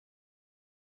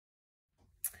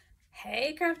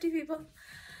Hey crafty people,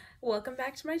 welcome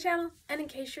back to my channel, and in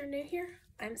case you're new here,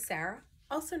 I'm Sarah,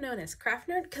 also known as Craft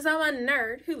Nerd because I'm a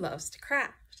nerd who loves to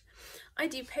craft. I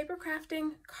do paper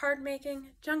crafting, card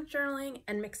making, junk journaling,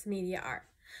 and mixed media art.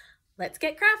 Let's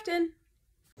get crafting!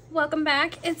 Welcome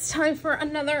back. It's time for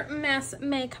another Mass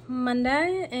Make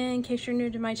Monday. In case you're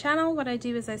new to my channel, what I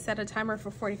do is I set a timer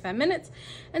for 45 minutes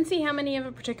and see how many of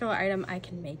a particular item I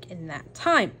can make in that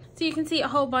time. So you can see a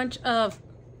whole bunch of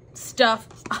stuff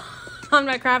on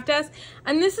my craft desk,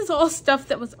 and this is all stuff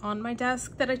that was on my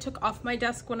desk that I took off my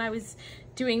desk when I was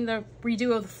doing the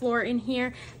redo of the floor in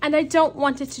here, and I don't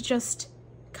want it to just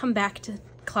come back to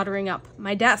cluttering up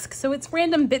my desk. So it's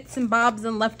random bits and bobs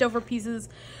and leftover pieces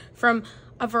from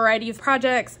a variety of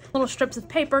projects, little strips of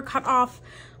paper cut off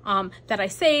that I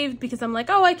saved because I'm like,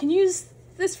 oh, I can use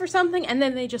this for something, and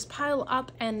then they just pile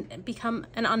up and become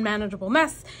an unmanageable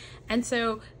mess. And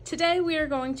so today we are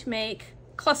going to make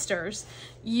clusters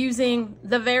using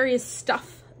the various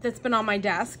stuff that's been on my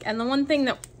desk. And the one thing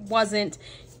that wasn't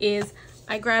is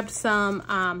I grabbed some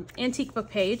antique book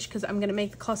page because I'm going to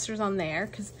make the clusters on there,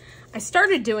 because I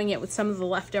started doing it with some of the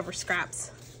leftover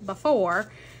scraps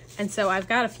before, and so I've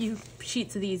got a few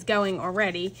sheets of these going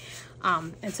already.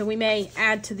 And so we may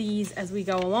add to these as we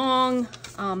go along,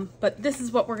 but this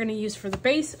is what we're going to use for the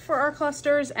base for our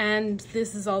clusters, and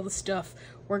this is all the stuff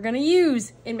we're going to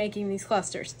use in making these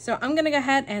clusters. So I'm going to go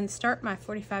ahead and start my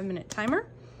 45-minute timer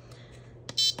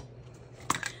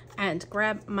and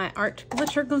grab my art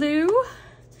glitter glue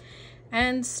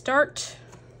and start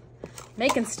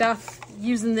making stuff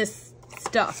using this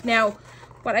stuff. Now,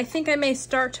 what I think I may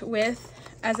start with,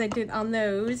 as I did on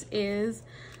those, is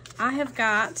I have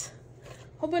got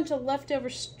a whole bunch of leftover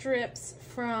strips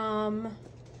from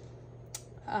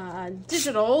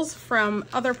digitals from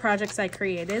other projects I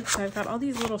created. So I've got all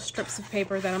these little strips of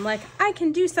paper that I'm like, I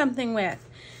can do something with.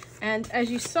 And as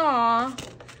you saw,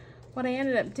 what I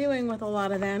ended up doing with a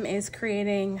lot of them is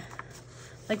creating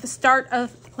like the start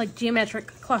of like geometric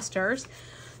clusters.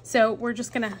 So we're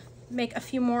just gonna make a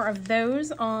few more of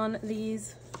those on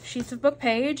these sheets of book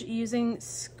page using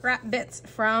scrap bits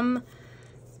from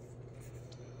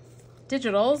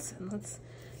digitals. And let's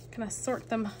kind of sort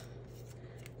them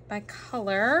by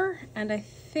color, and I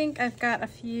think I've got a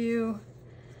few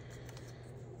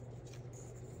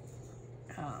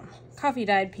coffee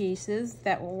dyed pieces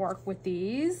that will work with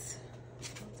these.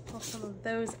 Let's pull some of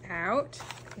those out.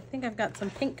 I think I've got some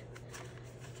pink.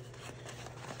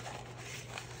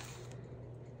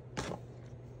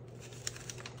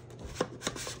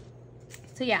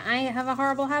 So yeah, I have a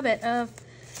horrible habit of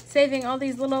saving all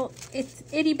these little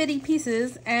itty bitty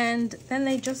pieces, and then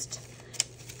they just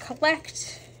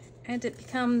collect and it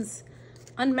becomes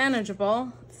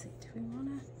unmanageable. Let's see, do we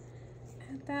want to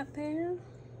add that there?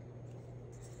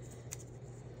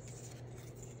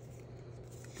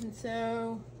 And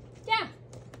so, yeah.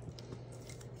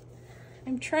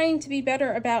 I'm trying to be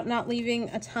better about not leaving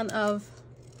a ton of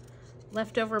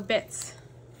leftover bits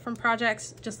from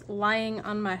projects just lying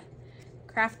on my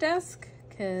craft desk,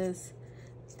 because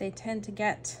they tend to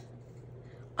get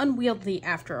unwieldy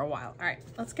after a while. All right,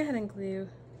 let's go ahead and glue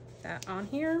that on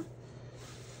here.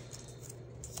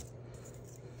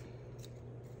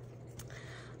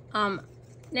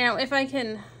 Now if I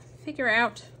can figure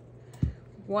out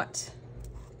what,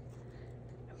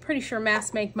 I'm pretty sure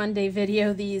Mass Make Monday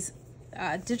video these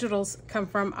digitals come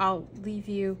from, I'll leave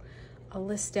you a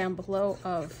list down below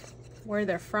of where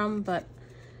they're from, but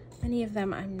many of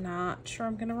them I'm not sure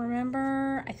I'm gonna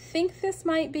remember. I think this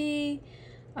might be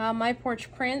My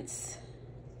Porch Prints,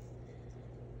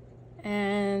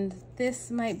 and this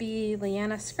might be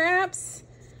Leanna Scraps.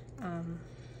 Let's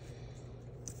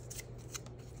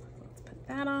put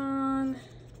that on.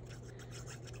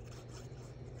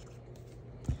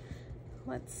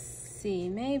 Let's see,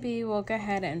 maybe we'll go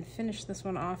ahead and finish this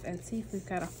one off and see if we've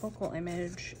got a focal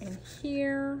image in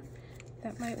here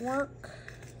that might work.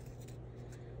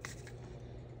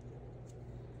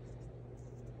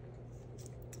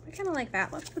 I kind of like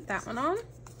that. Let's put that one on.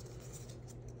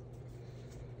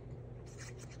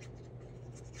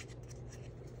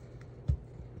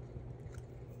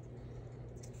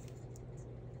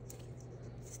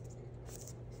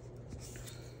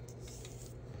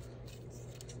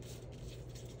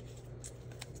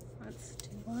 Let's do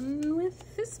one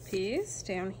with this piece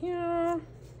down here.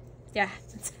 Yeah,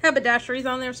 it's haberdasheries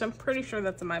on there, so I'm pretty sure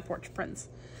that's a My Porch Prints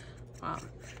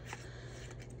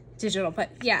digital.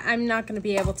 But yeah, I'm not going to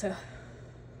be able to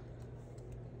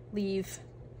leave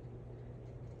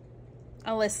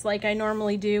a list like I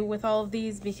normally do with all of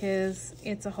these, because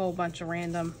it's a whole bunch of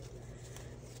random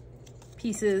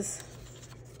pieces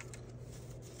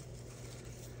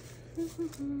Not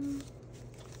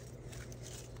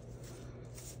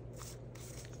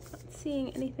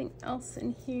seeing anything else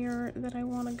in here that I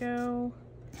want to go.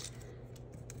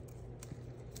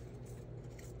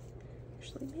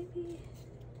 Actually, maybe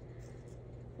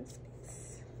this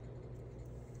piece.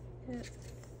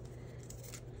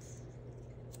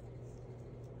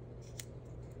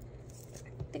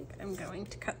 I think I'm going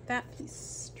to cut that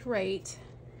piece straight.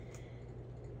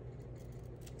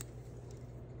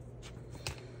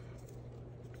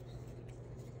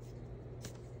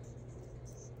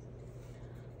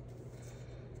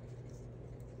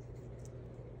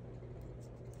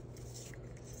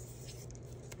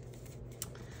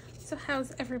 So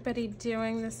how's everybody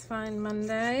doing this fine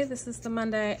Monday? This is the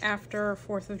Monday after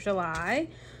 4th of July.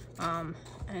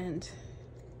 And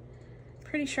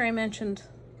pretty sure I mentioned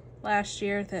last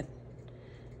year that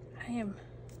I am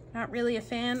not really a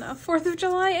fan of 4th of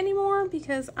July anymore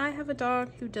because I have a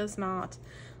dog who does not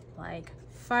like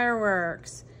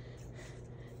fireworks.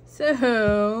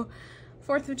 So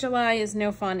 4th of July is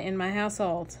no fun in my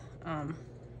household.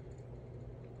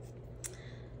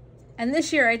 And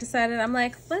this year I decided, I'm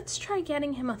like, let's try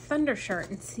getting him a thunder shirt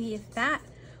and see if that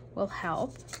will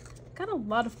help. Got a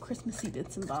lot of Christmassy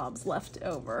bits and bobs left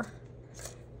over.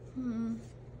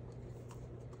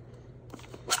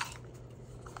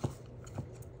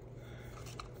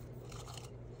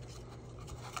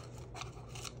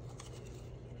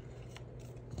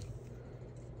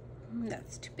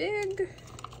 That's too big.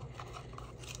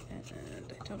 And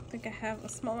I don't think I have a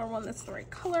smaller one that's the right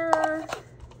color.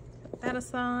 Put that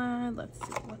aside. Let's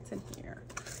see what's in here.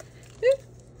 Ooh.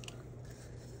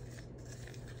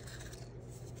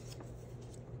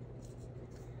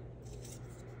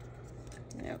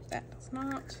 Nope, that does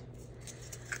not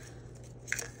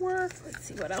work. Let's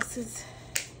see what else is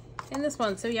in this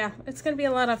one. So yeah, it's going to be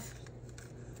a lot of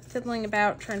fiddling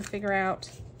about trying to figure out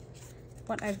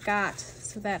what I've got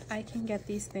so that I can get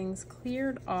these things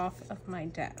cleared off of my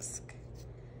desk.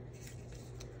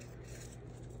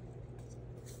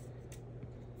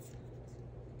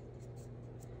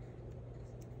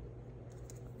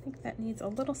 I think that needs a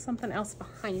little something else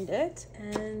behind it,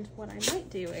 and what I might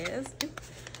do is,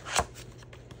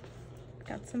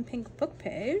 got some pink book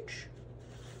page.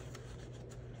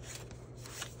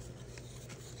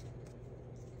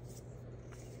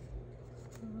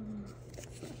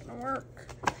 That's not gonna work.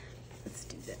 Let's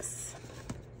do this.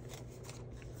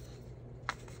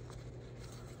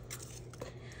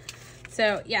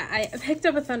 So yeah, I picked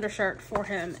up a thunder shirt for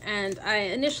him, and I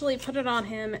initially put it on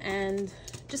him and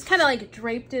just kind of like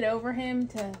draped it over him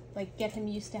to like get him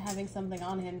used to having something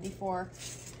on him before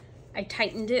I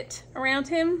tightened it around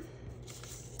him.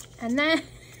 And then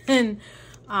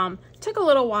took a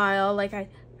little while, like I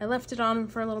left it on him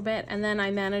for a little bit, and then I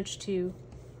managed to, you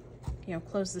know,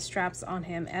 close the straps on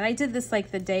him. And I did this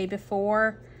like the day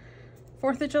before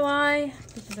 4th of July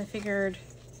because I figured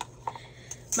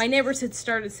my neighbors had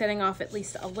started setting off at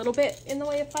least a little bit in the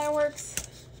way of fireworks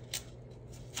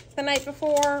the night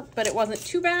before, but it wasn't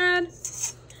too bad.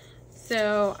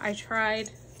 So I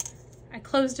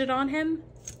closed it on him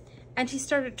and he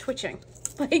started twitching.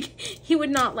 Like, he would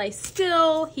not lay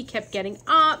still. He kept getting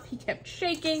up. He kept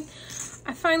shaking.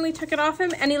 I finally took it off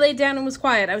him and he laid down and was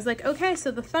quiet. I was like, okay,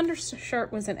 so the thunder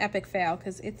shirt was an epic fail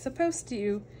because it's supposed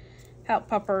to help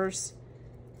puppers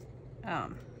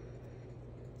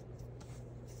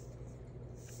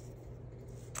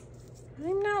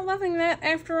I'm not loving that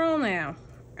after all now.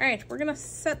 All right, we're gonna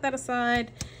set that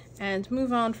aside and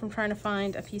move on from trying to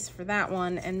find a piece for that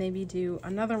one and maybe do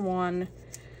another one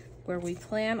where we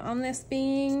plan on this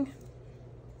being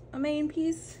a main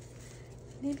piece.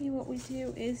 Maybe what we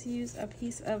do is use a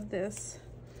piece of this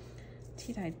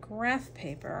tea-dyed graph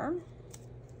paper.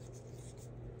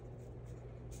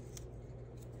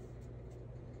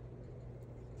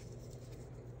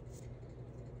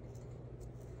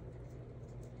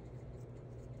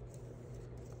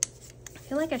 I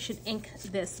feel like I should ink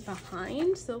this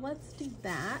behind, so let's do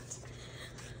that.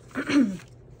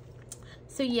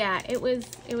 So yeah, it was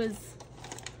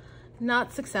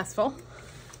not successful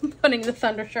putting the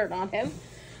thunder shirt on him.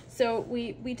 So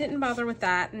we didn't bother with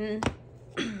that, and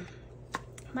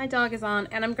my dog is on,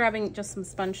 and I'm grabbing just some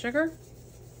spun sugar.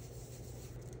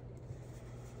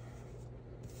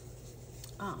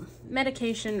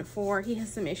 Medication for, he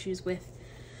has some issues with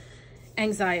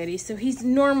anxiety, so he's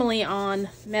normally on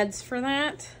meds for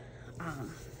that.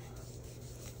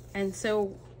 And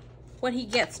so what he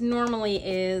gets normally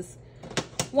is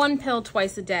 1 pill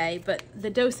twice a day, but the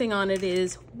dosing on it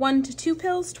is 1 to 2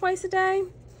 pills twice a day.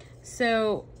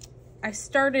 So I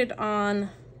started on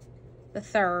the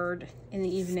 3rd in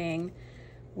the evening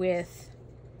with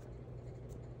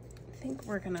think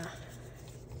we're gonna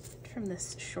trim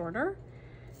this shorter,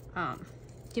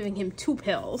 giving him 2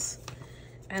 pills,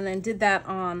 and then did that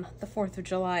on the 4th of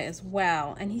July as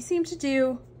well. And he seemed to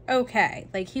do okay.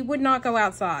 Like, he would not go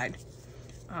outside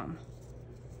on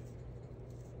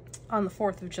the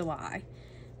 4th of July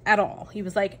at all. He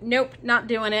was like, nope, not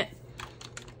doing it.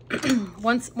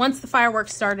 Once the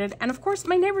fireworks started, and of course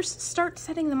my neighbors start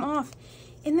setting them off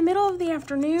in the middle of the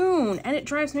afternoon, and it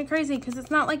drives me crazy because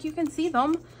it's not like you can see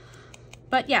them.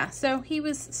 But yeah, so he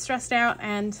was stressed out,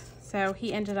 and so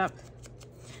he ended up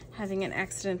having an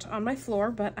accident on my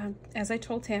floor. But as I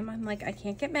told him, I'm like, I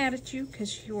can't get mad at you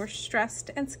because you're stressed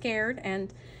and scared,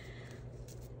 and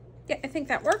yeah, I think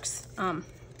that works.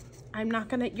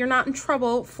 You're not in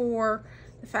trouble for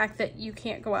the fact that you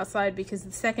can't go outside, because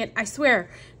the second, I swear,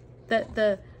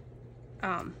 the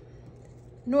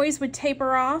noise would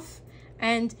taper off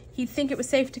and he'd think it was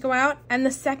safe to go out, and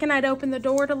the second I'd open the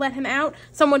door to let him out,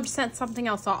 someone sent something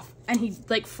else off, and he'd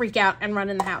like freak out and run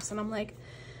in the house, and I'm like,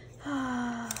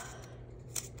 ah.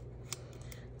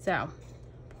 So,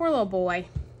 poor little boy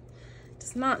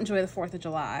does not enjoy the 4th of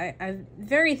July. I'm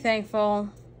very thankful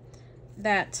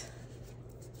that,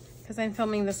 because I'm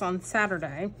filming this on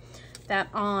Saturday, that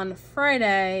on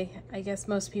Friday, I guess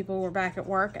most people were back at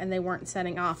work and they weren't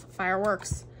setting off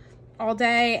fireworks all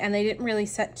day, and they didn't really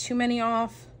set too many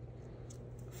off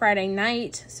Friday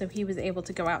night, so he was able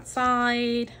to go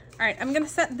outside. All right, I'm gonna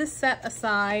set this set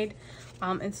aside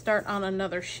and start on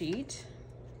another sheet.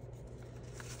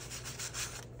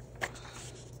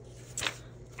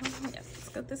 Yes, let's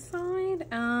go this side,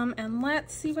 and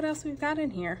let's see what else we've got in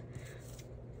here.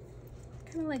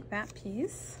 Kind of like that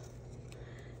piece.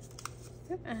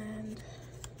 Yep, and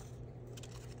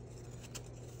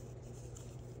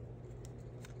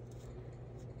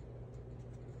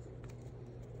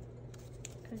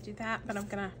gonna do that, but I'm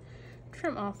gonna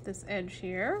trim off this edge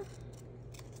here.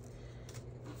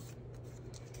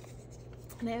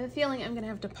 And I have a feeling I'm gonna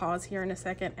have to pause here in a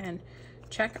second and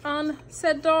check on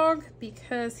said dog,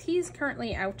 because he's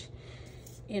currently out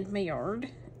in my yard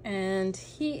and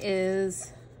he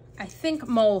is, I think,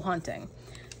 mole hunting,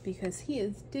 because he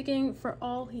is digging for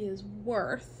all he is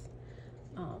worth.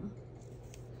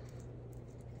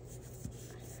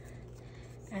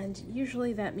 And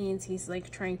usually that means he's like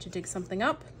trying to dig something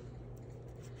up,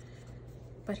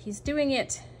 but he's doing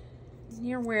it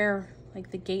near where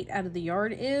like the gate out of the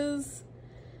yard is.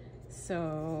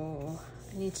 So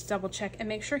I need to double check and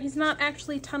make sure he's not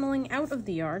actually tunneling out of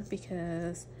the yard,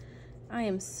 because I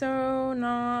am so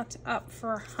not up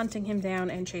for hunting him down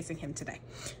and chasing him today.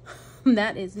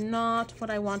 That is not what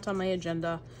I want on my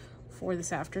agenda for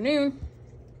this afternoon.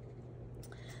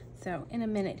 So in a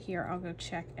minute here, I'll go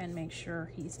check and make sure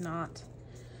he's not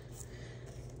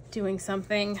doing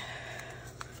something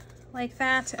like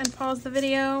that and pause the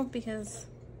video, because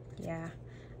yeah.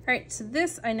 All right, so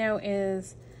this I know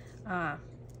is,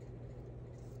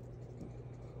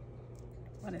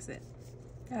 what is it?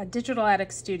 Digital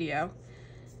Attic Studio,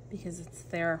 because it's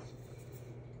their,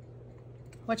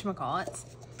 whatchamacallit.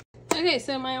 Okay,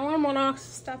 so my alarm went off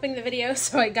stopping the video,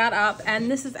 so I got up, and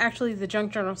this is actually the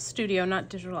Junk Journal Studio, not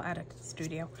Digital Attic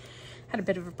Studio. Had a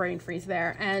bit of a brain freeze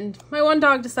there, and my one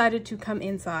dog decided to come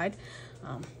inside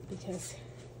because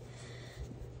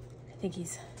I think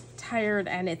he's tired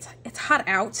and it's hot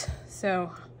out,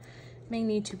 so may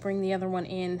need to bring the other one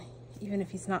in, even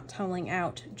if he's not tunneling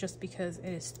out, just because it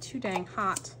is too dang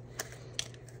hot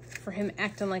for him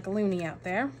acting like a loony out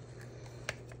there.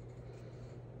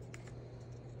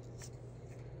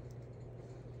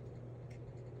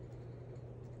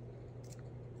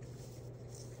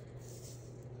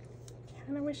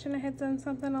 Kind of wishing I had done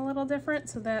something a little different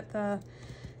so that the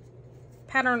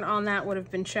pattern on that would have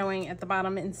been showing at the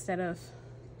bottom instead of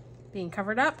being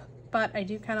covered up, but I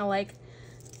do kind of like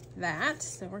that.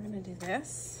 So we're gonna do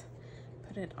this,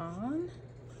 put it on.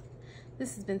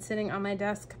 This has been sitting on my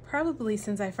desk probably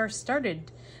since I first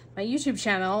started my YouTube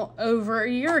channel over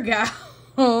a year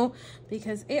ago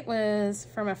because it was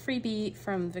from a freebie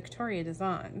from Victoria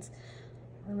Designs.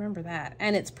 Remember that.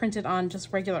 And it's printed on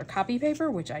just regular copy paper,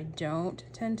 which I don't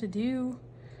tend to do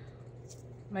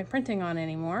my printing on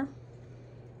anymore.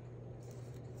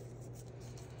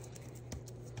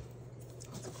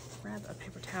 Let's grab a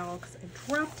paper towel because I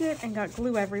dropped it and got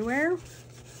glue everywhere.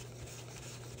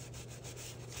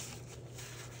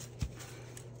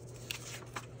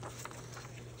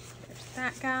 There's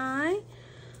that guy.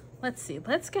 Let's see,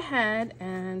 let's go ahead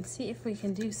and see if we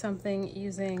can do something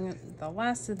using the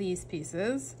last of these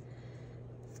pieces.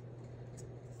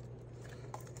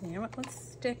 You know what, let's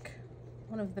stick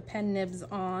one of the pen nibs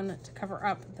on to cover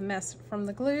up the mess from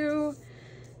the glue,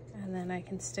 and then I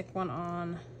can stick one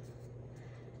on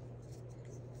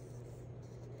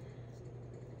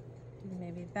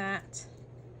maybe that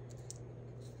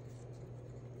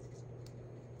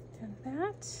and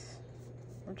that,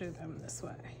 or do them this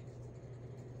way.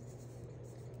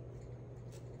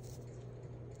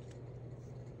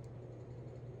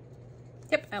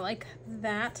 Yep, I like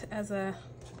that as a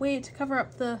way to cover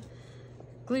up the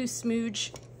glue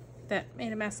smooge that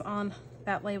made a mess on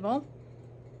that label.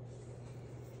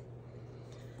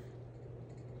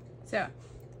 So,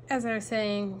 as I was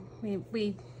saying, I'm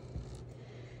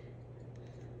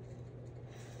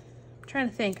trying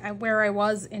to think where I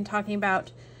was in talking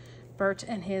about Bert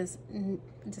and his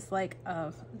dislike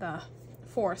of the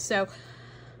force. So,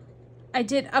 I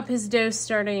did up his dose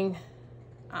starting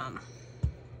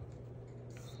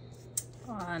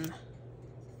on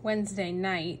Wednesday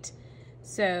night.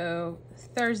 So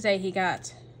Thursday he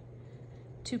got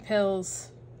 2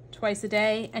 pills twice a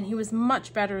day, and he was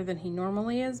much better than he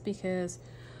normally is, because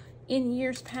in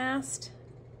years past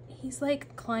he's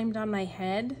like climbed on my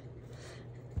head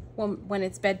when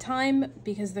it's bedtime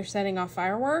because they're setting off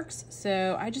fireworks.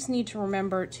 So I just need to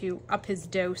remember to up his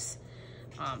dose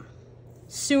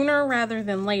sooner rather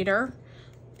than later,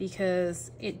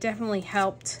 because it definitely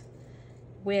helped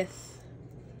with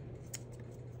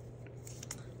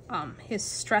his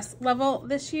stress level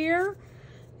this year,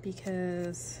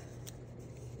 because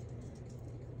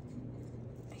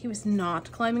he was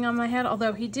not climbing on my head,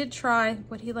 although he did try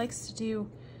what he likes to do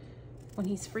when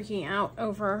he's freaking out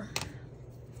over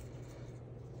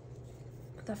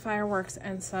the fireworks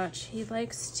and such. He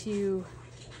likes to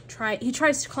he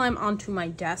tries to climb onto my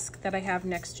desk that I have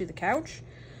next to the couch,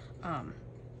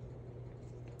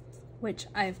 which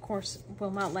I of course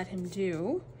will not let him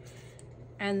do.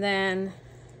 And then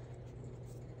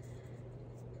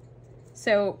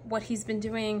so what he's been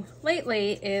doing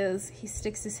lately is he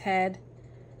sticks his head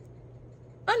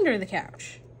under the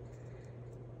couch.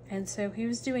 And so he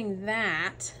was doing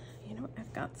that. You know what?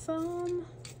 I've got some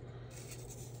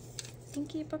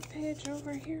inky book page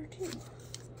over here too.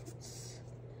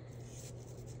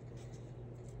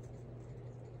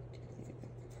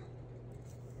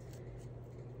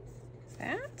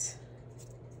 That.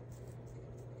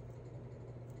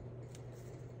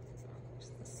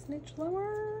 Just the snitch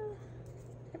lower.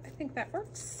 I think that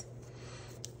works.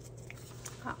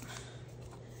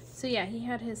 So yeah, he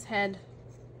had his head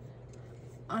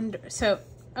under, so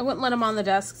I wouldn't let him on the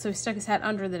desk, so he stuck his head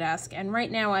under the desk. And right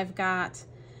now I've got,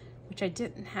 which I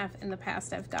didn't have in the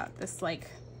past, I've got this like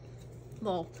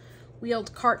little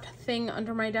wheeled cart thing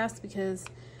under my desk, because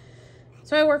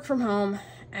so I work from home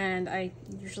and I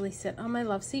usually sit on my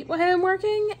love seat while I'm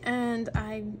working, and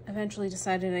I eventually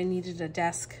decided I needed a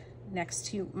desk next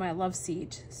to my love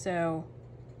seat. So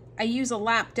I use a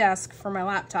lap desk for my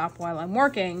laptop while I'm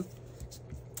working,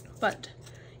 but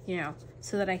you know,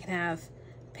 so that I can have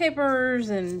papers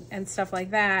and stuff like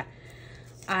that,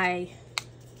 I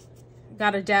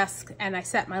got a desk and I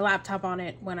set my laptop on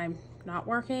it when I'm not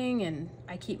working, and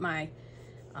I keep my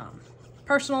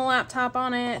personal laptop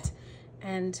on it,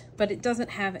 but it doesn't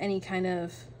have any kind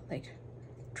of like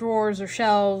drawers or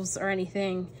shelves or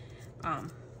anything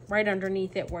right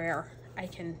underneath it where I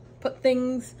can put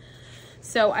things.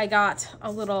 So I got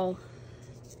a little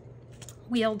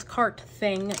wheeled cart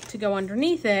thing to go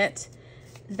underneath it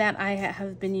that I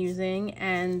have been using,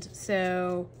 and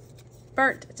so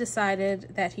Bert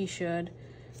decided that he should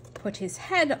put his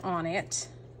head on it.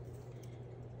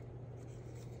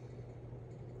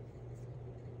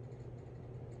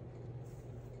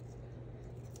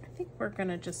 I think we're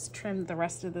gonna just trim the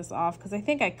rest of this off, because I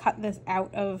think I cut this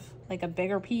out of like a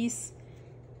bigger piece.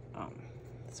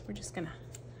 So we're just gonna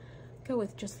go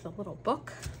with just the little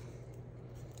book.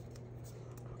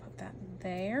 Put that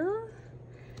there,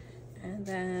 and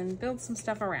then build some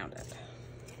stuff around it.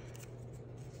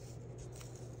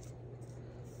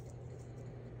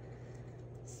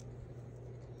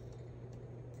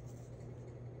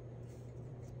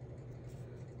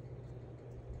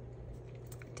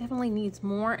 Definitely needs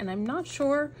more, and I'm not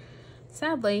sure,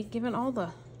 sadly, given all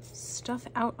the stuff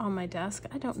out on my desk,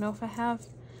 I don't know if I have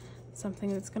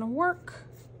something that's gonna work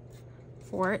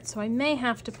for it, so I may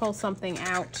have to pull something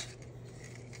out.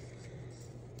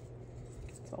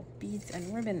 It's all beads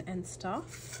and ribbon and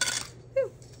stuff.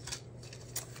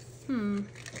 Wonder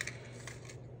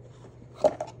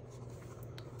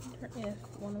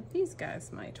if one of these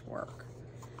guys might work.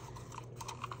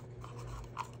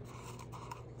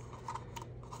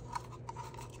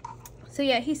 So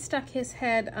yeah, he stuck his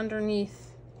head underneath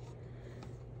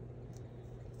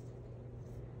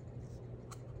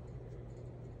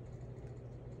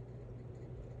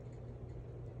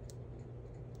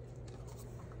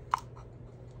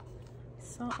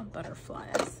I saw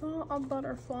a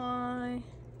butterfly.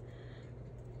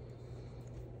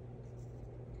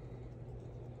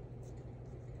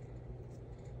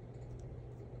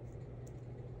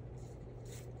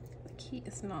 key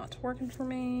is not working for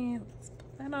me. Let's pull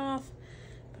that off.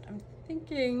 But I'm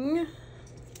thinking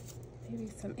maybe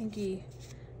some inky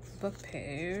book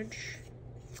page.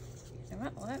 You know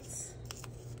what? Let's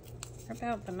rip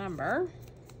out the number.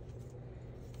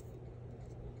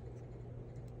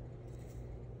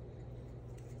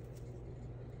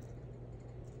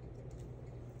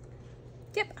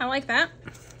 Yep, I like that.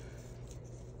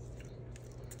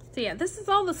 So yeah, this is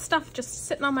all the stuff just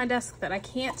sitting on my desk that I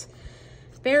can't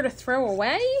bear to throw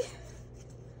away.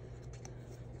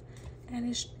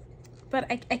 And but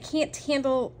I can't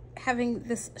handle having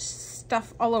this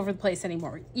stuff all over the place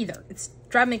anymore either. It's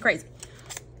driving me crazy.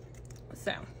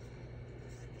 So I'm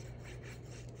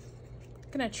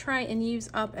gonna try and use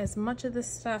up as much of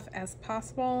this stuff as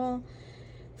possible.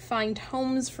 Find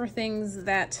homes for things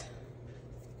that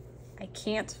I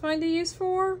can't find a use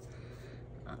for.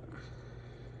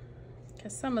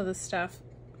 Because some of the stuff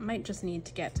might just need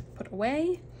to get put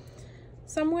away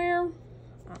somewhere.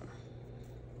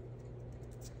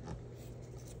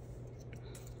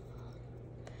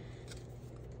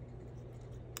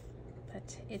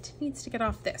 But it needs to get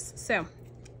off this. So,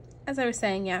 as I was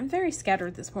saying, yeah, I'm very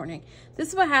scattered this morning. This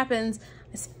is what happens.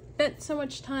 I spent so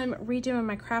much time redoing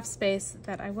my craft space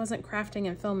that I wasn't crafting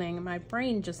and filming. My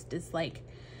brain just is like,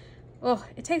 oh,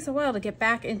 it takes a while to get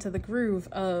back into the groove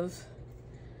of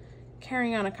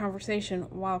carrying on a conversation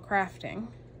while crafting.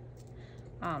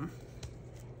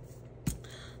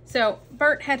 So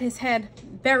Bert had his head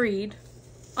buried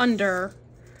under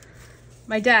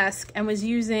my desk and was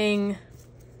using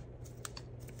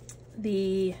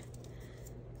the,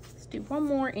 let's do one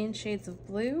more in shades of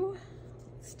blue.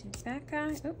 Let's do that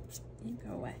guy. Oh, you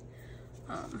go away.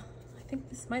 I think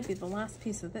this might be the last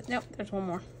piece of it. Nope, there's one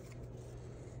more.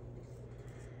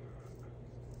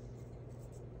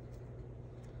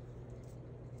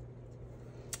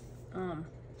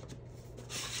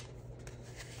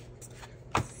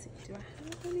 Let's see, do I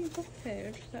have any book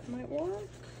page that might work?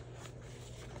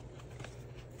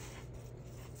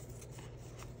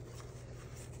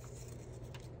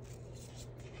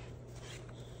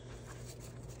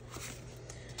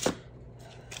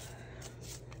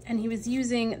 And he was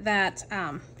using that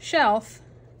shelf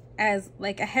as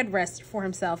like a headrest for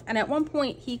himself. And at one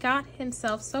point he got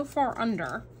himself so far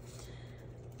under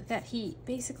that he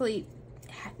basically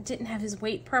didn't have his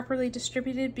weight properly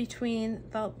distributed between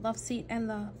the love seat and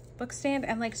the book stand,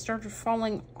 and like started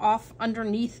falling off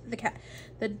underneath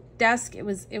the desk. It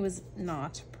was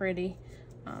not pretty.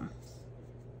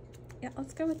 Yeah,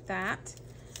 let's go with that.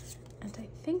 And I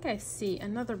think I see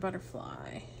another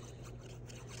butterfly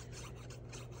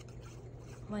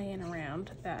laying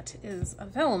around that is a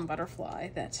vellum butterfly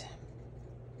that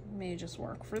may just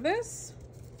work for this.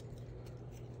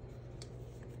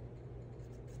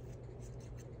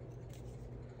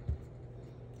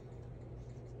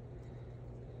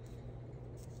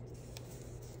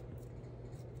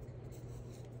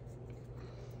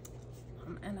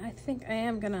 And I think I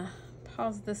am gonna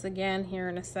pause this again here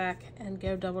in a sec and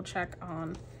go double check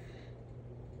on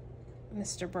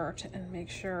Mr. Bert and make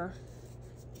sure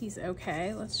he's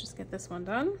okay. Let's just get this one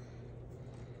done.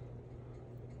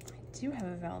 I do have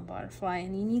a vellum butterfly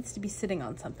and he needs to be sitting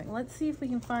on something. Let's see if we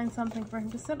can find something for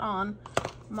him to sit on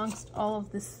amongst all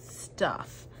of this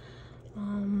stuff.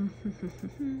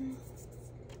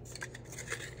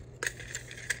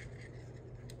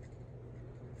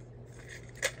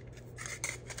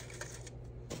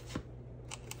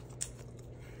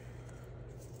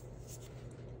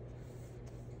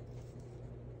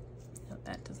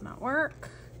 That does not work.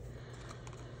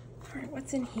 All right,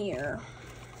 what's in here?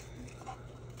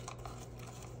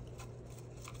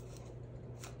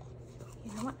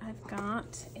 You know what I've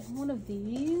got in one of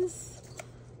these?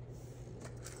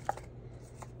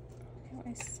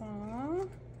 I saw.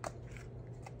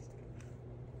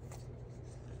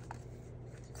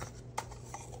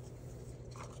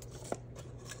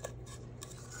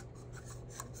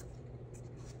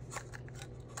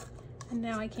 And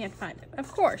now I can't find it.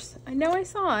 Of course, I know I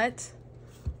saw it,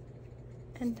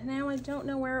 and now I don't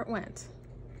know where it went.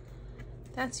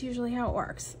 That's usually how it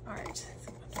works. All right,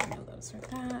 so I don't know those are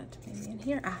that. Maybe in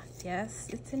here. Ah, yes,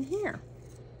 it's in here.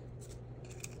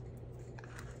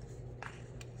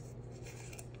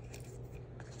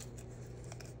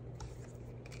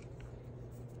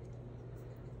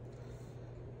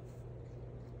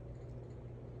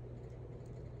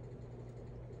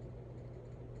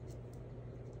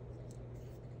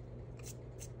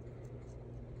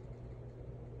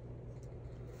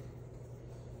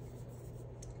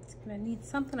 I need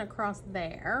something across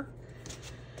there,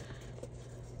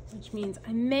 which means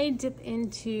I may dip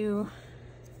into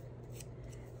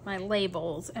my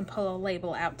labels and pull a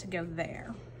label out to go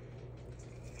there.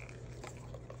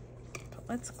 But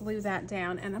let's glue that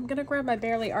down, and I'm gonna grab my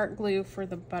Barely Art glue for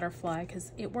the butterfly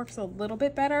because it works a little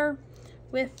bit better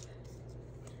with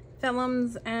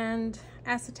vellums and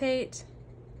acetate.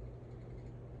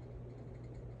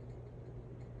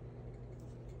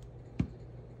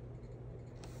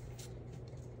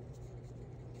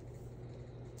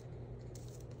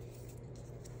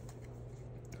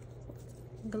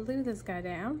 Glue this guy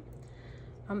down.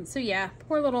 So yeah,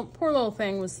 poor little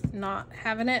thing was not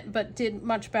having it, but did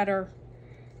much better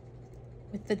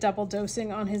with the double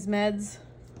dosing on his meds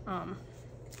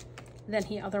than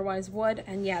he otherwise would.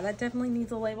 And yeah, that definitely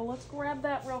needs a label. Let's grab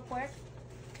that real quick.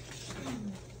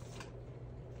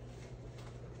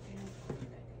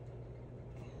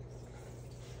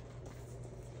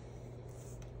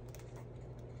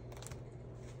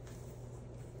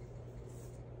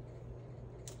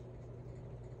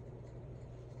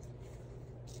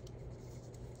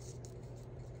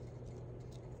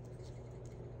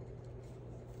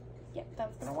 Yep,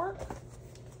 that's gonna work.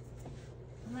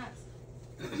 And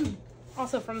that's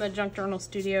also from the Junk Journal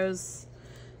Studios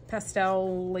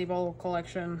pastel label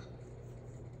collection.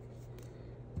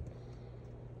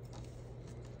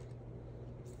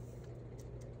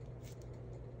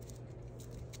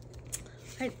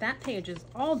 All right, that page is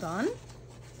all done.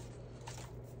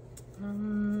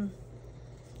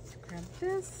 Let's grab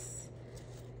this.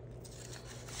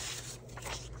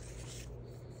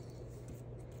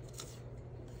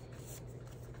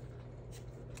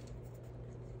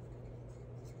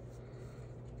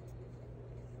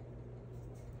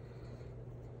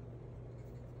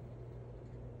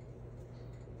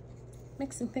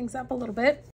 Mixing things up a little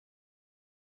bit.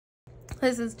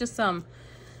 This is just some,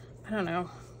 I don't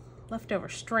know, leftover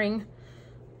string.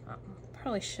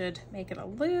 Probably should make it a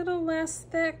little less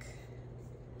thick.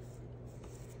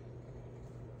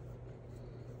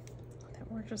 Then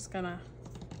we're just gonna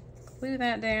glue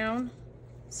that down.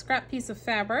 Scrap piece of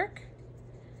fabric.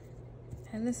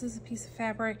 And this is a piece of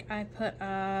fabric I put,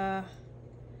 I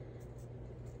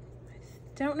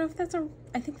don't know if that's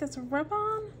I think that's a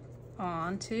rub-on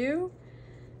onto.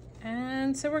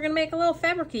 And so we're gonna make a little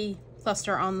fabric-y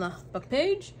cluster on the book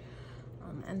page.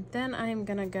 And then I'm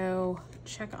gonna go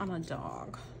check on a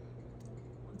dog.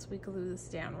 Once we glue this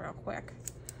down real quick.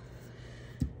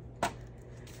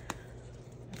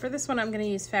 For this one, I'm gonna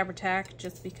use Fabri-Tac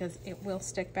just because it will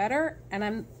stick better. And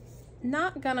I'm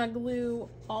not gonna glue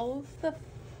all of the,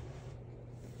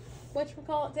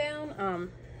 whatchamacallit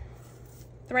down,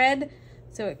 thread,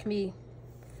 so it can be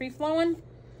free-flowing.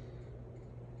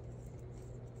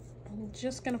 I'm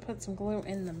just gonna put some glue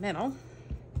in the middle.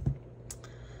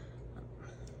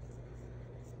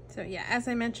 So yeah, as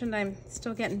I mentioned, I'm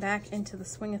still getting back into the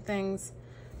swing of things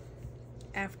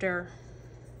after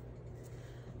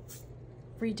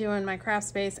redoing my craft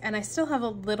space, and I still have a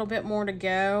little bit more to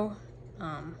go.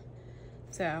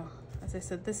 So as I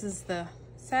said, this is the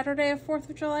Saturday of 4th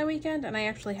of July weekend, and I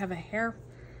actually have a hair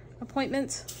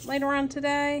appointment later on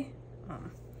today.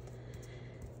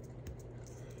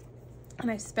 And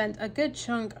I spent a good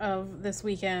chunk of this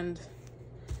weekend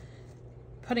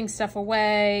putting stuff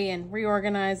away and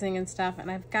reorganizing and stuff.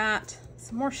 And I've got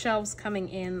some more shelves coming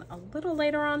in a little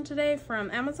later on today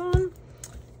from Amazon.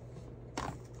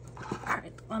 All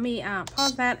right, let me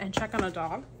pause that and check on a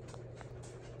dog.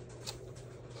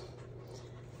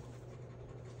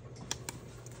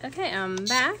 Okay, I'm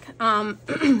back.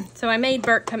 So I made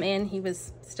Bert come in. He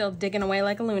was still digging away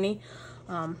like a loony.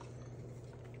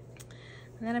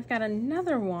 And then I've got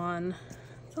another one.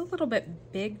 It's a little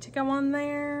bit big to go on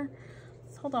there.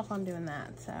 Let's hold off on doing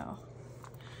that. So,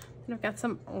 and I've got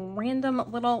some random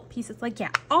little pieces. Like,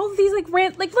 yeah, all of these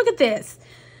like look at this.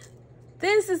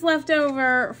 This is left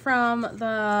over from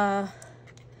the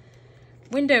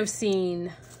window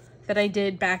scene that I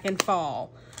did back in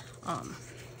fall.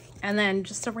 And then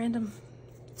just a random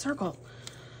circle.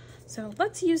 So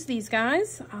let's use these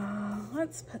guys.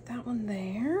 Let's put that one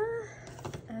there.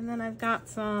 And then I've got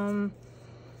some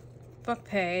book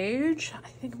page. I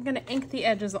think I'm gonna ink the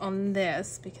edges on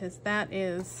this because that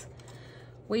is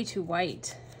way too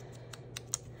white.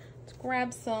 Let's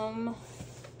grab some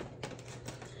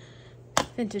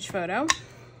vintage photo.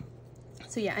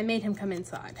 So yeah, I made him come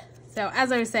inside. So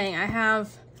as I was saying, I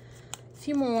have a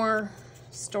few more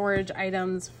storage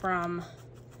items from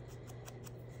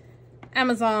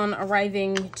Amazon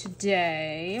arriving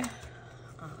today.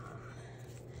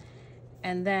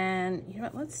 And then, you know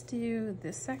what, let's do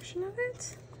this section of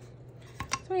it.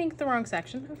 So I inked the wrong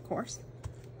section, of course.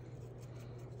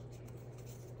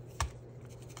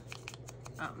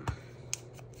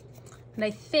 And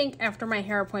I think after my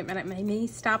hair appointment, I may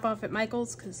stop off at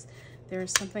Michael's because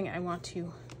there's something I want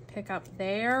to pick up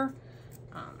there.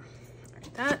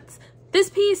 This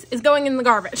piece is going in the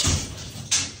garbage.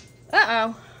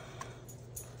 Uh-oh.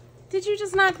 Did you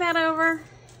just knock that over?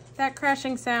 That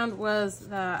crashing sound was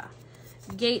the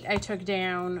gate I took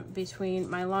down between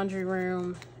my laundry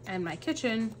room and my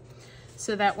kitchen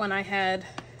so that when I had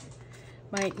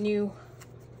my new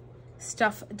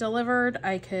stuff delivered,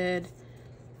 I could,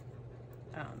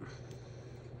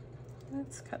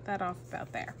 let's cut that off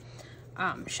about there,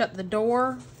 shut the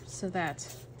door so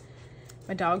that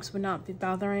my dogs would not be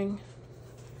bothering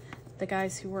the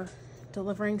guys who were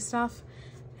delivering stuff.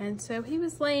 And so he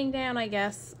was laying down, I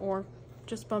guess, or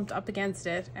just bumped up against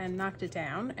it and knocked it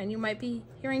down. And you might be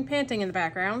hearing panting in the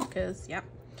background because, yep,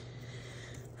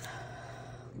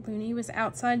 Looney was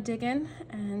outside digging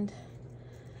and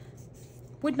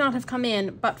would not have come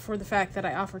in but for the fact that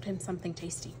I offered him something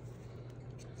tasty.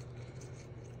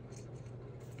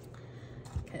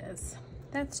 Because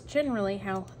that's generally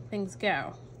how things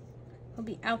go. I'll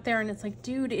be out there and it's like,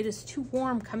 dude, it is too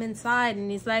warm, come inside.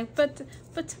 And he's like, but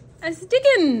I was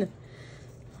digging.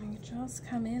 Like, just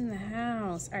come in the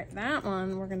house. All right, that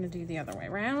one we're gonna do the other way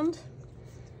around.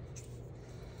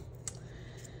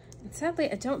 And sadly,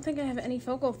 I don't think I have any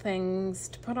focal things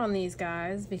to put on these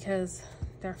guys because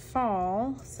they're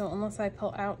fall. So unless I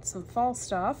pull out some fall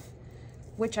stuff,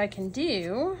 which I can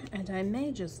do, and I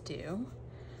may just do.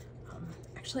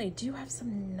 Actually, I do have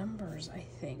some numbers, I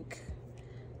think,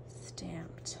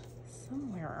 stamped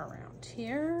somewhere around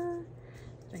here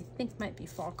that I think might be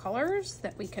fall colors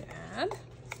that we could add.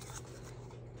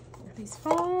 Are these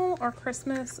fall or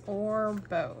Christmas or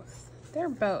both? They're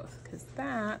both, because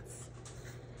that's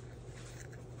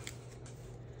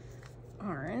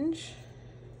orange.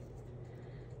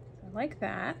 I like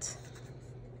that.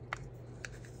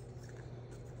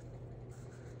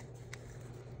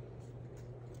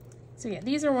 So yeah,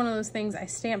 these are one of those things, I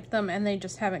stamped them and they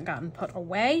just haven't gotten put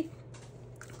away.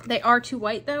 They are too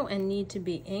white though and need to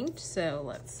be inked. So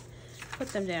let's put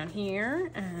them down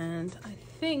here. And I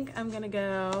think I'm gonna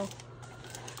go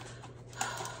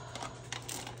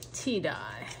tea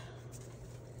dye.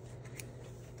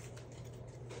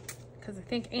 Because I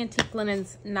think antique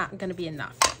linen's not gonna be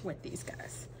enough with these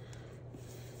guys.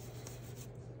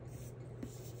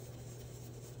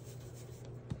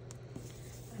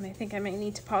 And I think I may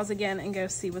need to pause again and go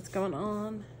see what's going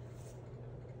on.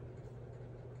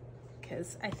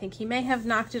 Because I think he may have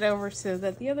knocked it over so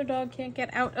that the other dog can't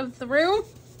get out of the room.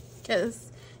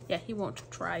 Because, yeah, he won't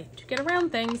try to get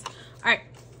around things. All right,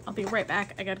 I'll be right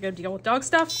back. I gotta go deal with dog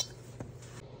stuff.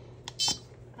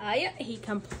 Yeah, he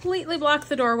completely blocked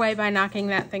the doorway by knocking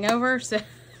that thing over. So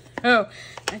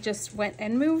I just went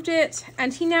and moved it.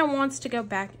 And he now wants to go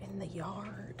back in the yard.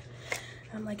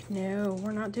 I'm like, no,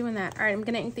 we're not doing that. All right, I'm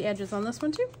gonna ink the edges on this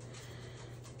one too.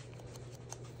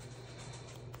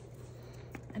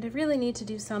 And I really need to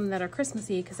do some that are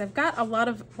Christmassy because I've got a lot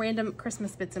of random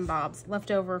Christmas bits and bobs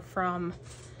left over from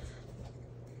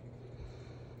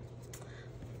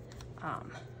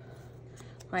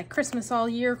my Christmas all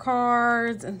year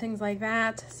cards and things like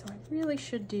that. So I really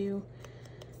should do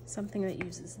something that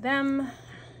uses them.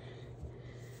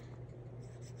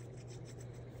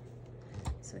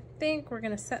 So I think we're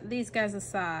gonna set these guys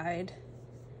aside.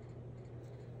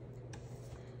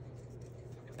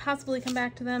 Possibly come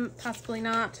back to them, possibly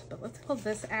not, but let's pull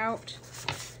this out.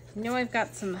 I know I've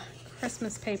got some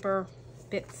Christmas paper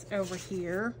bits over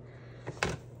here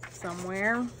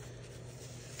somewhere.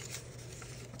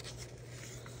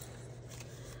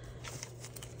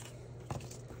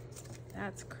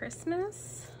 That's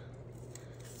Christmas.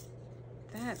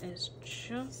 That is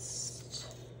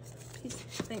just a piece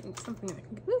of thing, something that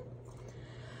can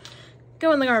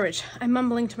go in the garbage. I'm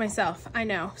mumbling to myself. I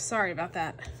know, sorry about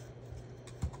that.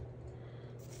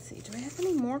 Let's see, do I have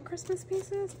any more Christmas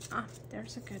pieces? Ah,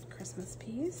 there's a good Christmas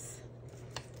piece.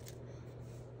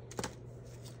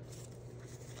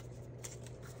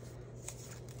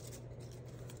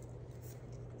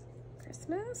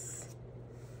 Christmas.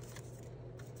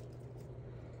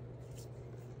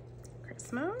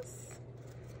 Christmas.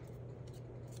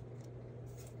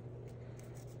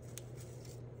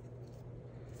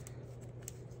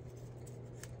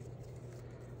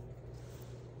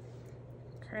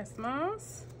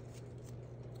 Christmas.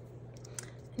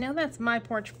 I know that's My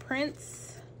Porch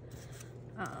Prince.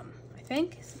 I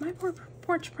think. Is it My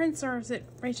Porch Prince or is it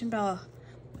Rach and Bella?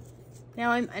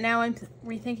 Now I'm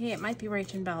rethinking it might be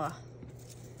Rach and Bella.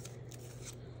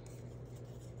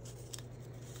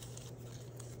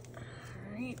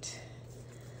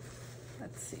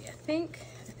 Let's see, I think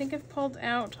I've pulled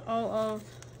out all of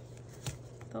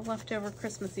the leftover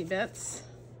Christmassy bits.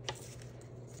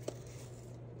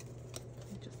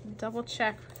 Just double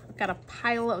check. I've got a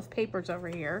pile of papers over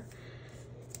here.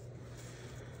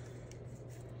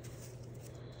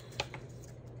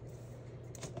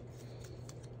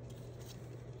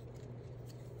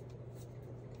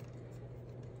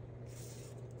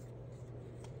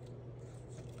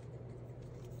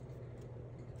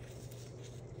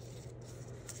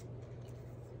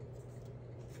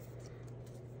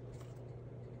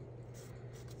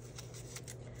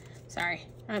 Sorry,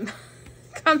 I'm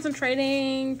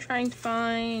concentrating, trying to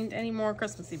find any more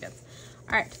Christmassy bits.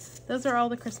 All right, those are all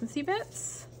the Christmassy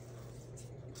bits,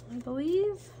 I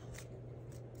believe.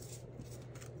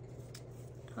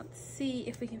 Let's see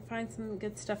if we can find some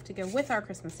good stuff to go with our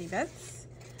Christmassy bits.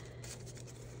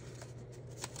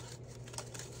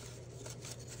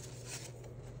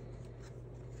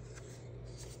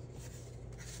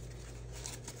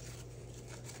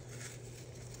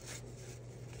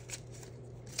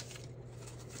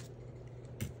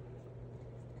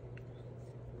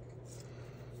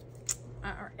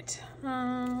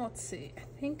 Let's see, I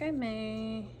think I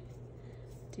may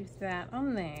do that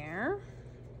on there.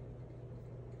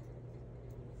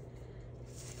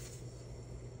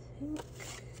 Let's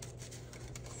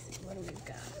see, what do we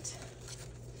got?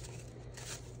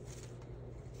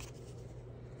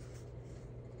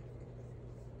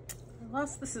 I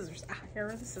lost the scissors. Ah, here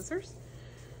are the scissors.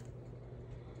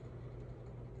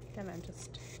 Gonna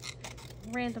just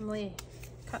randomly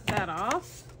cut that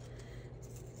off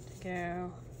to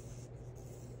go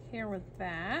here with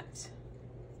that.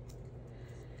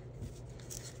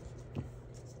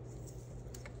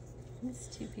 These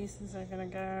two pieces are gonna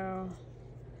go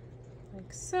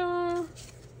like so,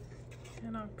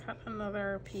 and I'll cut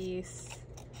another piece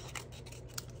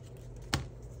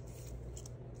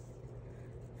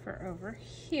for over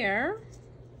here.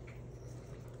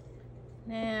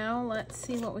 Now let's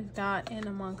see what we've got in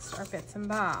amongst our bits and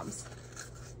bobs.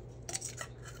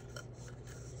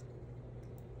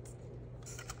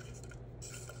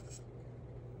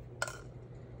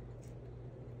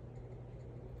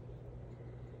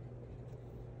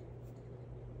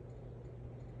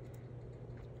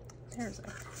 There's a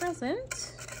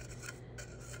present.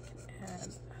 Add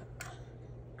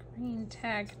a green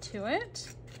tag to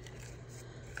it.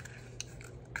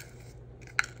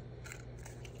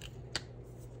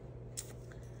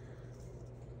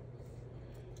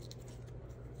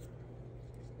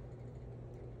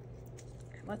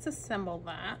 Let's assemble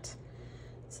that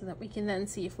so that we can then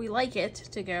see if we like it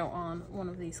to go on one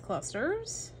of these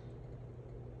clusters.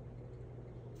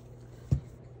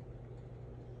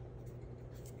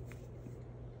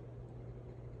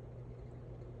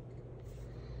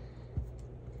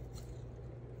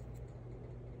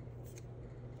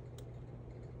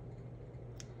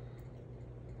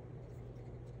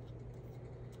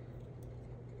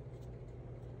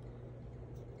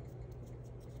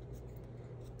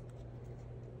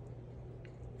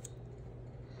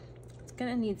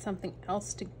 Gonna need something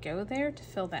else to go there to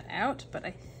fill that out, but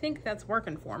I think that's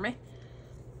working for me.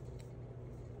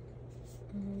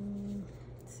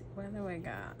 Let's see, what do I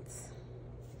got?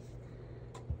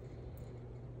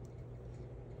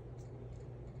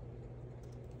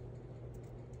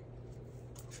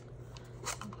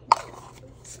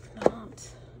 It's not.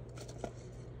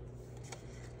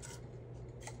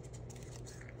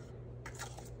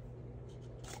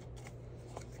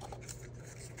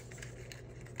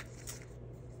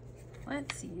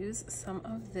 Let's use some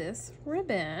of this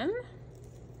ribbon.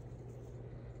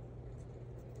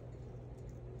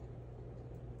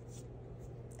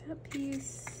 That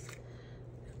piece,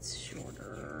 that's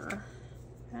shorter.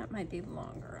 That might be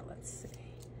longer, let's see.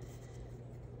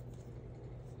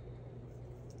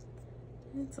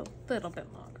 It's a little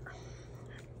bit longer.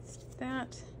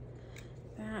 That.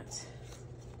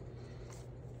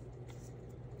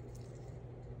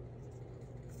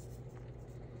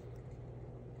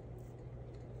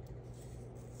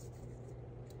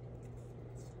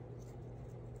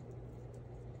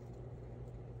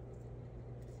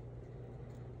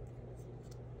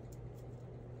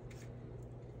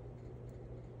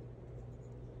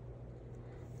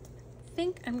 I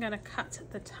think I'm gonna cut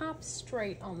the top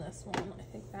straight on this one. I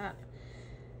think that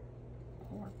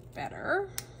will work better.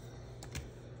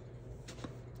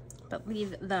 But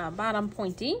leave the bottom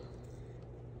pointy.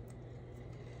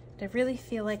 I really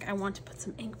feel like I want to put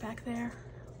some ink back there.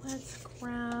 Let's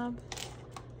grab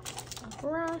a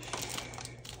brush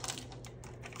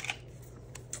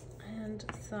and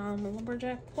some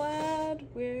lumberjack plaid,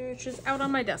 which is out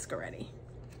on my desk already.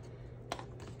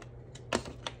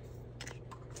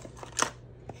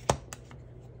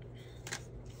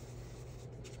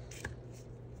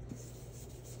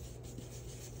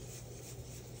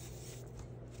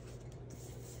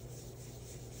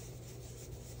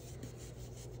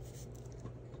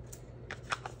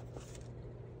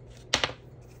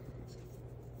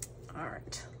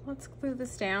 glue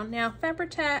this down. Now,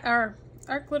 Fabri-Tac or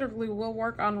art glitter glue will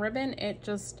work on ribbon. It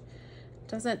just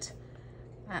doesn't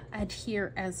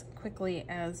adhere as quickly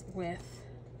as with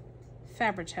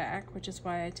Fabri-Tac, which is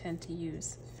why I tend to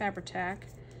use Fabri-Tac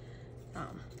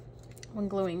when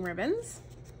gluing ribbons.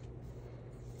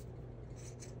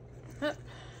 Oh,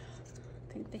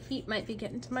 I think the heat might be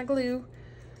getting to my glue.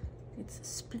 It's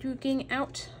splooking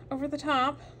out over the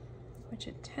top, which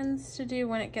it tends to do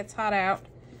when it gets hot out.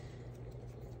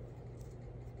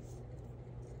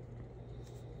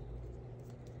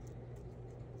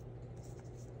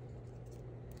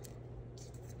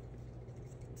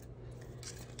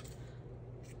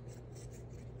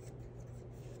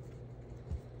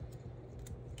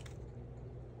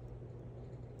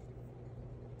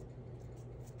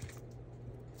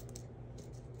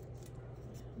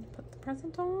 Put the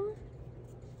present on.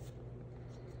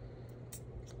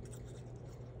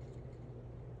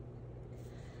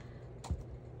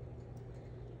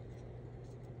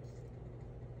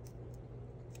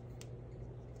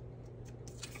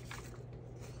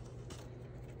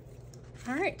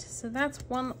 All right, so that's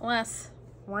one less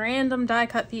random die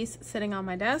cut piece sitting on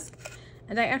my desk.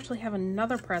 And I actually have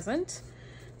another present.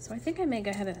 So I think I may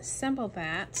go ahead and assemble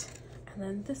that. And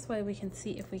then this way we can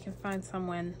see if we can find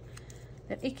someone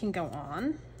that it can go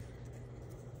on.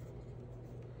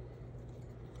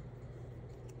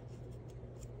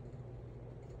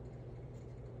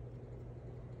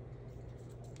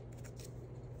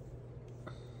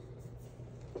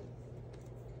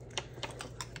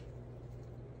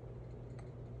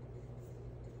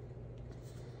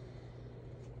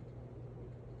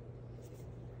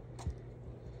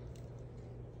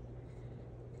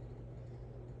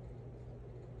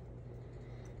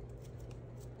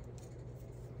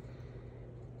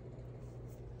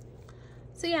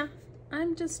 So yeah,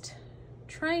 I'm just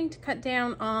trying to cut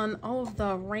down on all of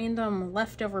the random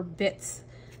leftover bits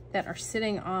that are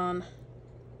sitting on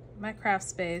my craft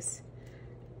space,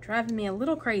 driving me a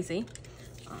little crazy.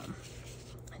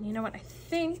 And you know what? I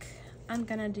think I'm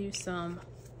gonna do some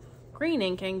green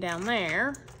inking down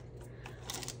there.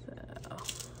 So,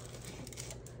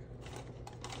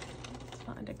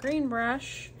 find a green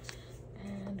brush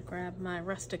and grab my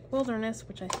Rustic Wilderness,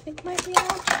 which I think might be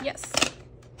out. Yes.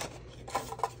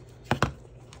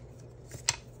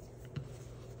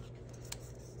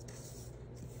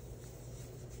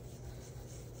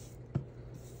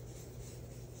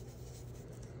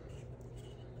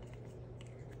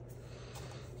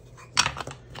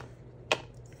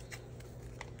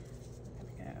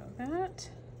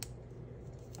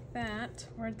 That,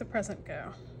 where'd the present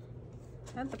go?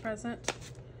 Had the present.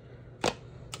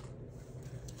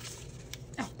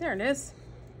 Oh, there it is.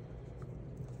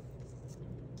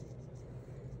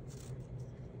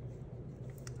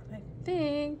 I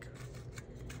think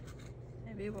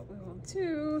maybe what we will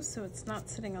do, so it's not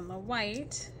sitting on the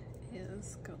white,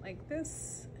 is go like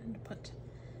this and put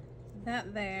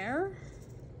that there.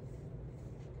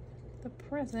 The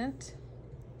present.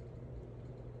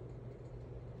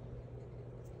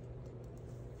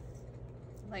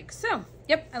 Like so.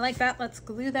 Yep, I like that. Let's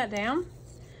glue that down.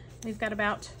 We've got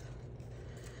about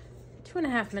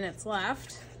 2.5 minutes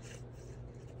left.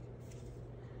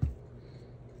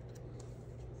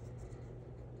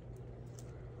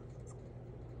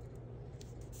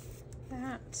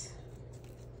 That.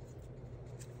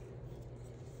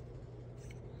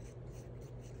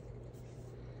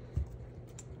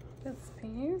 This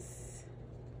piece.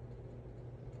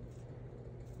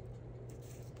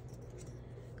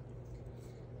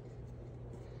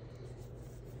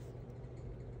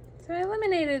 So I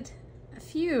eliminated a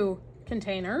few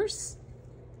containers,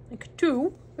 like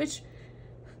 2, which,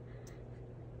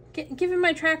 given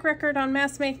my track record on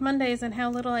Mass Make Mondays and how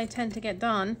little I tend to get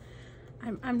done,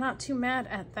 I'm not too mad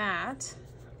at that.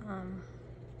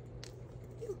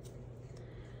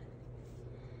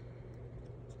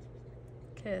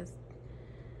 Because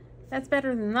that's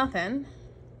better than nothing.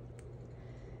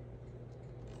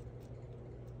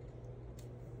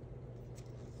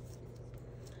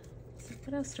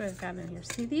 What else do I got in here?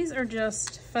 See, these are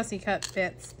just fussy cut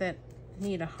bits that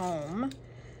need a home.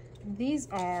 These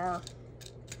are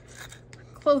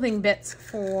clothing bits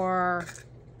for,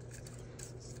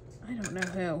 I don't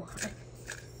know who. I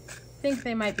think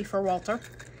they might be for Walter.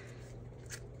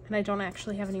 And I don't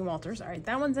actually have any Walters. All right,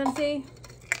 that one's empty.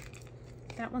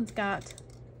 That one's got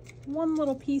one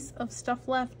little piece of stuff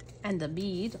left and a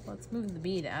bead. Let's move the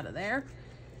bead out of there.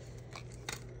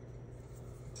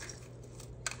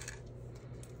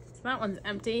 That one's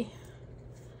empty.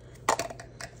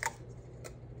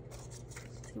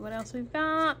 See what else we've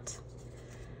got.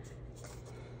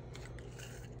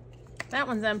 That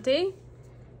one's empty.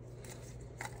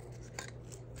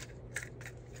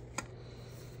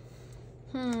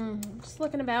 Just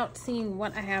looking about, seeing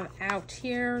what I have out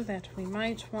here that we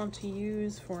might want to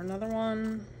use for another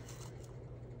one.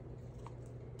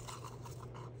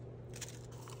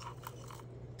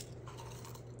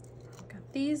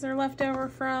 Got these are left over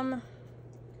from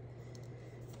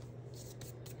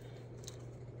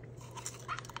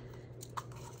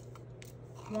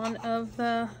one of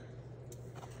the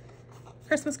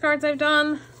Christmas cards I've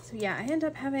done. So yeah, I end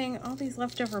up having all these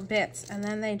leftover bits and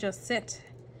then they just sit.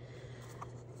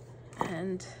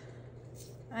 And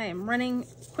I am running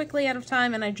quickly out of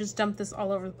time and I just dumped this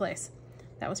all over the place.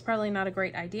 That was probably not a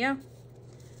great idea.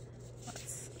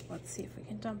 Let's see if we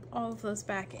can dump all of those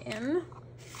back in.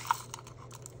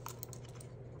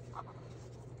 I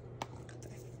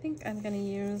think I'm gonna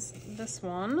use this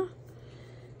one.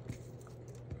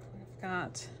 I've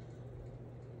got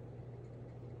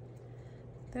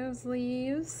those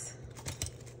leaves.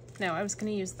 No, I was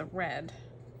gonna use the red.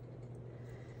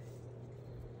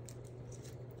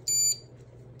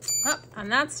 Oh,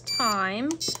 and that's time.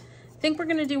 I think we're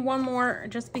gonna do one more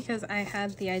just because I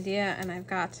had the idea and I've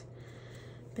got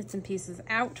bits and pieces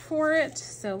out for it.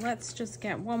 So let's just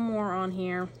get one more on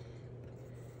here.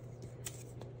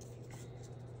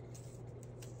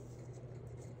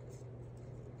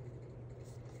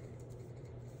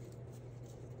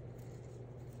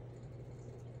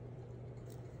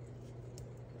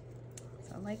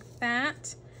 So like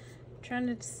that. I'm trying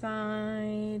to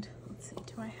decide. Let's see,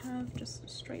 do I have just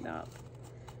straight up?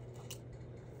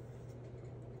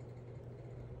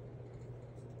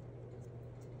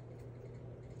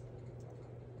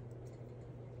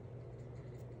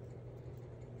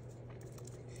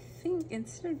 I think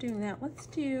instead of doing that, let's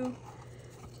do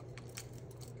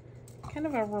kind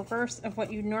of a reverse of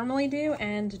what you normally do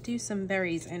and do some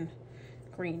berries in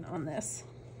green on this.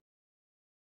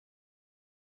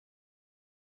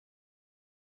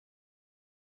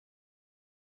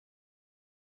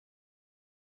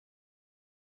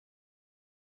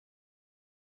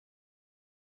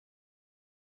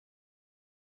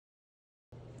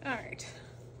 All right,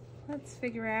 let's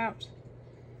figure out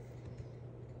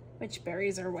which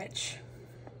berries are which.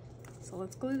 So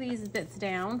let's glue these bits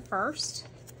down first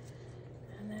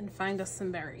and then find us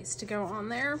some berries to go on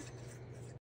there.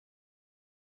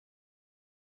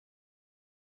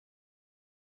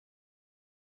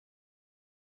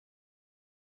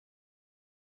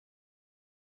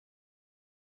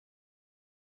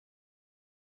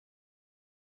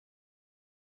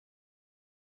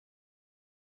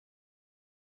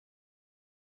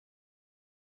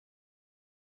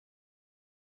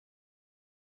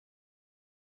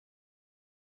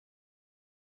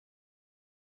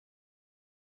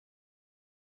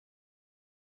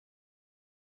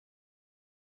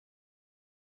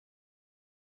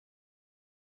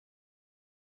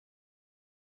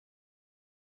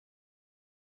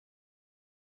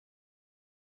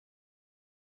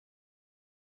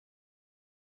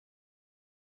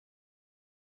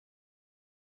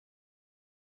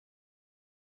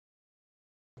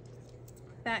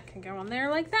 That can go on there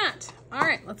like that. All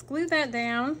right, let's glue that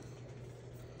down.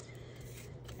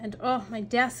 And oh, my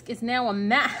desk is now a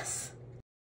mess.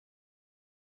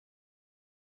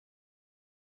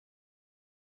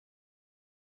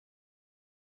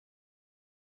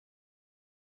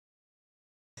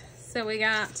 So we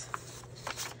got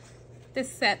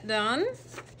this set done.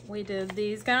 We did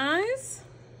these guys,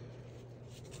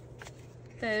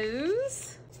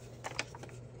 those,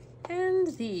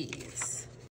 and these.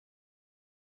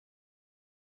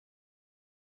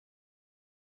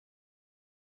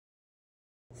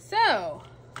 So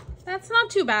that's not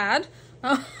too bad.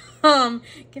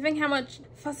 Given how much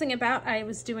fussing about I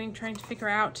was doing trying to figure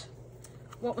out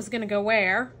what was gonna go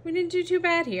where, we didn't do too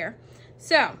bad here.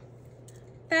 So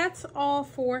that's all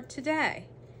for today.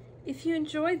 If you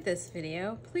enjoyed this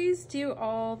video, please do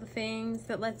all the things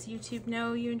that lets YouTube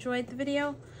know you enjoyed the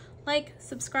video. Like,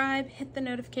 subscribe, hit the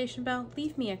notification bell,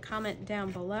 leave me a comment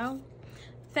down below.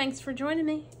 Thanks for joining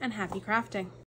me and happy crafting.